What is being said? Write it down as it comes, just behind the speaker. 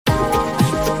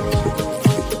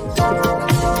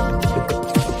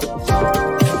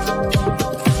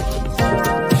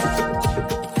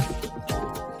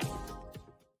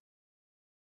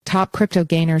Top crypto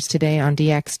gainers today on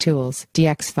DxTools,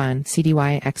 DxFund,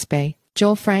 CDY, XPAY.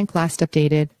 Joel Frank last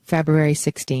updated February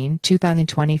 16,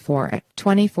 2024 at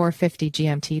 2450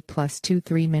 GMT plus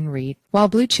 23 min read. While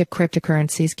blue chip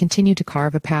cryptocurrencies continue to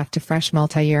carve a path to fresh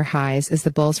multi-year highs as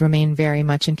the bulls remain very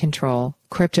much in control,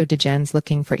 crypto degens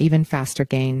looking for even faster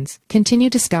gains continue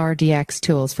to scour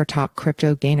DxTools for top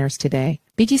crypto gainers today.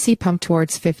 BTC pumped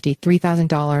towards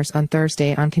 $53,000 on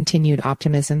Thursday on continued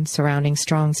optimism surrounding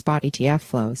strong spot ETF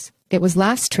flows. It was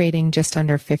last trading just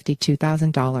under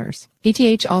 $52,000.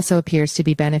 ETH also appears to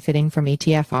be benefiting from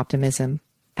ETF optimism,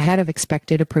 ahead of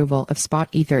expected approval of spot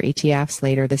Ether ETFs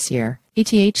later this year.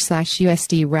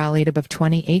 ETH/USD rallied above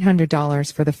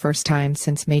 $2,800 for the first time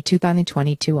since May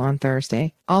 2022 on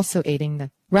Thursday, also aiding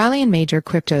the rally in major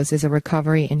cryptos is a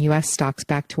recovery in U.S. stocks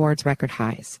back towards record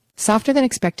highs. Softer than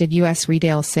expected U.S.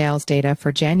 retail sales data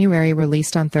for January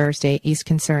released on Thursday eased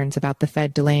concerns about the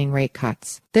Fed delaying rate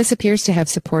cuts. This appears to have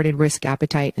supported risk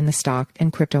appetite in the stock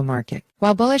and crypto market.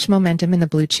 While bullish momentum in the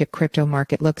blue chip crypto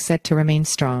market looks set to remain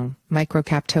strong,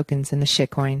 microcap tokens in the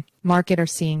shitcoin market are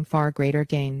seeing far greater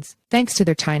gains. Thanks to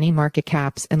their tiny market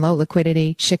caps and low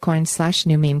liquidity,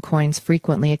 shitcoins/new meme coins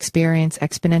frequently experience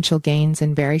exponential gains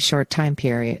in very short time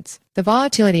periods. The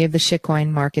volatility of the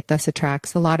shitcoin market thus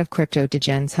attracts a lot of crypto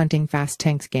degens hunting fast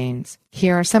tanks gains.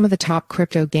 Here are some of the top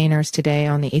crypto gainers today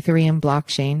on the Ethereum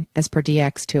blockchain as per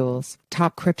DxTools.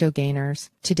 Top crypto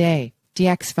gainers today.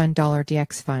 DxFund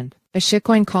 $DxFund. A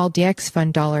shitcoin called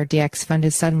DxFund DxFund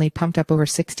has suddenly pumped up over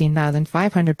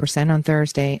 16,500% on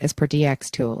Thursday as per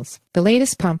DxTools. The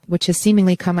latest pump, which has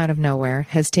seemingly come out of nowhere,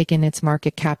 has taken its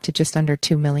market cap to just under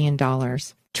 $2 million.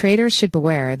 Traders should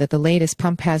beware that the latest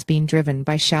pump has been driven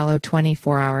by shallow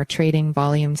 24-hour trading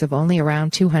volumes of only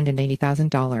around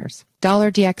 $280,000.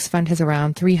 DxFund has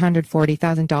around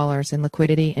 $340,000 in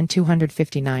liquidity and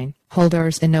 259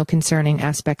 holders and no concerning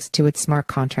aspects to its smart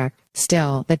contract.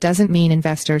 Still, that doesn't mean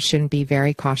investors shouldn't be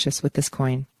very cautious with this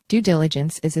coin. Due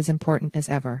diligence is as important as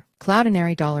ever.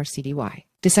 Cloudinary $CDY.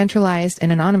 Decentralized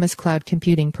and anonymous cloud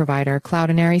computing provider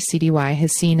Cloudinary CDY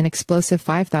has seen an explosive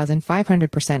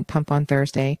 5,500% pump on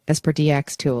Thursday, as per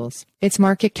DxTools. Its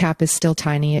market cap is still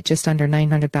tiny at just under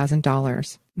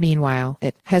 $900,000. Meanwhile,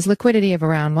 it has liquidity of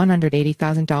around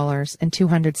 $180,000 and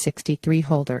 263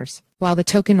 holders. While the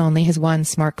token only has one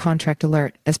smart contract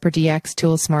alert, as per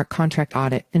DxTools smart contract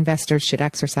audit, investors should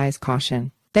exercise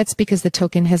caution. That's because the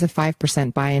token has a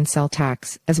 5% buy and sell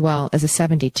tax, as well as a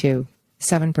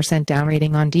 7% down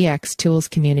rating on DxTools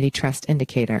Community Trust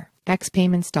Indicator.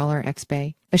 XPayments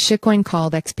XPAY. A shitcoin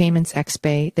called XPayments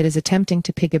that is attempting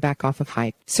to piggyback off of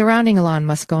hype surrounding Elon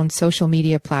Musk-owned social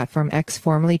media platform X,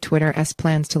 formerly Twitter's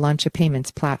plans to launch a payments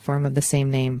platform of the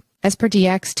same name. As per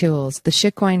DxTools, the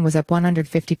shitcoin was up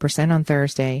 150% on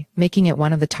Thursday, making it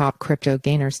one of the top crypto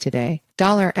gainers today.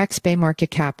 XPAY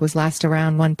market cap was last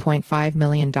around $1.5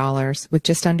 million, with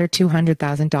just under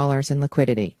 $200,000 in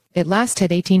liquidity. It last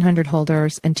had 1,800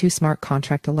 holders and 2 smart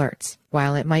contract alerts.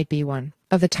 While it might be one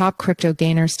of the top crypto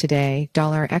gainers today,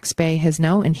 XPAY has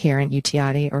no inherent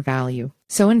utility or value,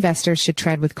 so investors should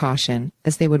tread with caution,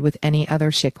 as they would with any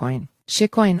other shitcoin.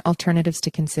 Shitcoin alternatives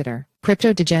to consider.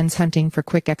 Crypto degens hunting for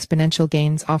quick exponential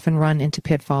gains often run into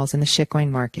pitfalls in the shitcoin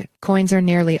market. Coins are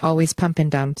nearly always pump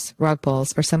and dumps, rug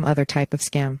pulls, or some other type of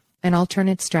scam. An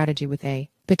alternate strategy with a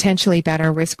potentially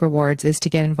better risk rewards is to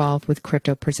get involved with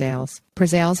crypto presales.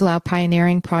 Presales allow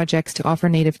pioneering projects to offer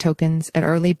native tokens at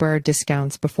early bird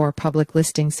discounts before public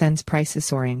listing sends prices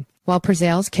soaring. While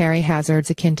presales carry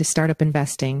hazards akin to startup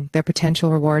investing, their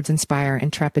potential rewards inspire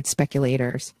intrepid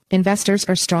speculators. Investors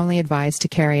are strongly advised to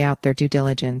carry out their due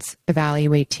diligence,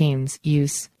 evaluate teams,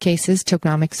 use cases,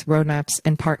 tokenomics, roadmaps,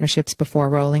 and partnerships before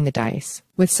rolling the dice.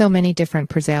 With so many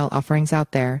different presale offerings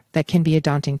out there, that can be a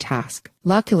daunting task.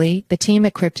 Luckily, the team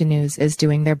at Crypto News is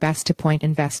doing their best to point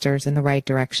investors in the right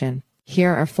direction.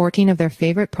 Here are 14 of their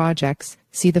favorite projects.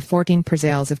 See the 14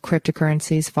 presales of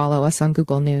cryptocurrencies. Follow us on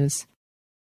Google News.